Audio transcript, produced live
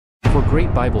for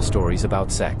great Bible stories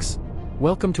about sex.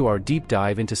 Welcome to our deep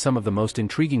dive into some of the most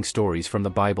intriguing stories from the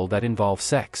Bible that involve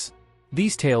sex.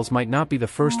 These tales might not be the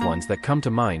first ones that come to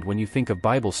mind when you think of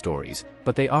Bible stories,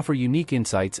 but they offer unique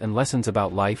insights and lessons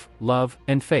about life, love,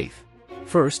 and faith.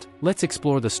 First, let's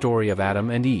explore the story of Adam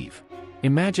and Eve.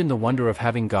 Imagine the wonder of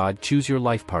having God choose your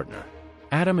life partner.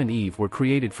 Adam and Eve were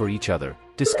created for each other,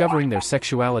 discovering their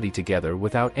sexuality together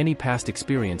without any past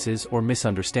experiences or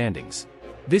misunderstandings.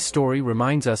 This story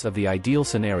reminds us of the ideal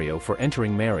scenario for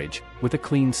entering marriage, with a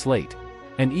clean slate.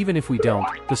 And even if we don't,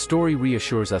 the story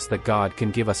reassures us that God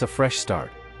can give us a fresh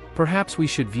start. Perhaps we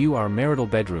should view our marital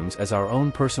bedrooms as our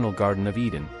own personal Garden of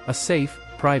Eden, a safe,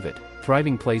 private,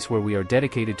 thriving place where we are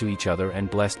dedicated to each other and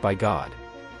blessed by God.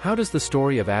 How does the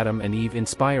story of Adam and Eve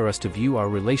inspire us to view our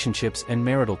relationships and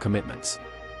marital commitments?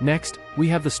 Next, we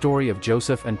have the story of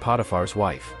Joseph and Potiphar's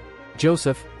wife.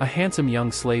 Joseph, a handsome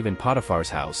young slave in Potiphar's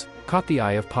house, caught the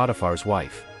eye of Potiphar's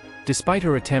wife. Despite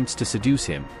her attempts to seduce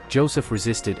him, Joseph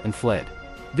resisted and fled.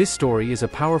 This story is a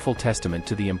powerful testament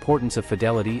to the importance of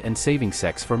fidelity and saving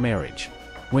sex for marriage.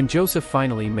 When Joseph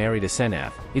finally married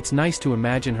Asenath, it's nice to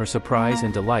imagine her surprise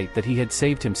and delight that he had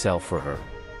saved himself for her.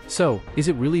 So, is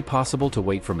it really possible to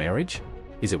wait for marriage?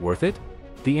 Is it worth it?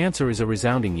 The answer is a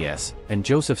resounding yes, and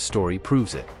Joseph's story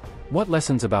proves it. What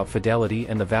lessons about fidelity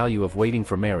and the value of waiting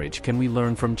for marriage can we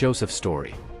learn from Joseph's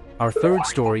story? Our third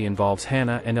story involves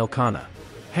Hannah and Elkanah.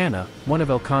 Hannah, one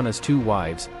of Elkanah's two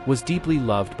wives, was deeply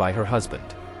loved by her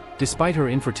husband. Despite her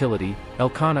infertility,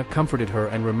 Elkanah comforted her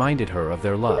and reminded her of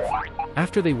their love.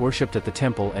 After they worshipped at the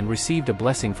temple and received a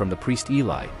blessing from the priest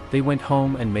Eli, they went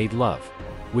home and made love.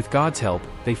 With God's help,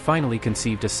 they finally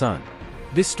conceived a son.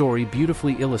 This story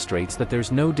beautifully illustrates that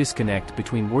there's no disconnect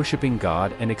between worshiping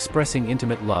God and expressing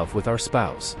intimate love with our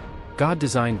spouse. God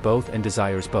designed both and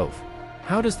desires both.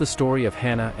 How does the story of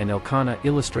Hannah and Elkanah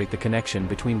illustrate the connection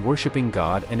between worshiping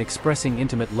God and expressing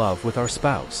intimate love with our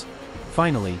spouse?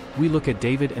 Finally, we look at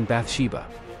David and Bathsheba.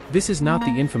 This is not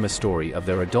the infamous story of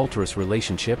their adulterous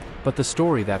relationship, but the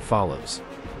story that follows.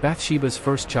 Bathsheba's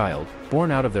first child, born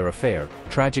out of their affair,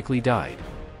 tragically died.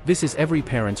 This is every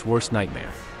parent's worst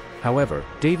nightmare. However,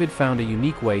 David found a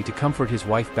unique way to comfort his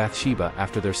wife Bathsheba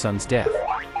after their son's death.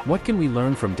 What can we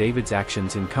learn from David's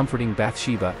actions in comforting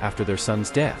Bathsheba after their son's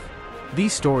death?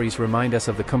 These stories remind us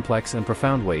of the complex and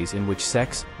profound ways in which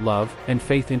sex, love, and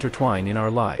faith intertwine in our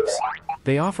lives.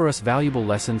 They offer us valuable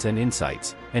lessons and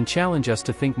insights, and challenge us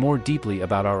to think more deeply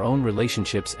about our own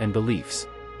relationships and beliefs.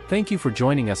 Thank you for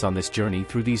joining us on this journey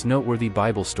through these noteworthy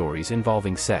Bible stories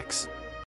involving sex.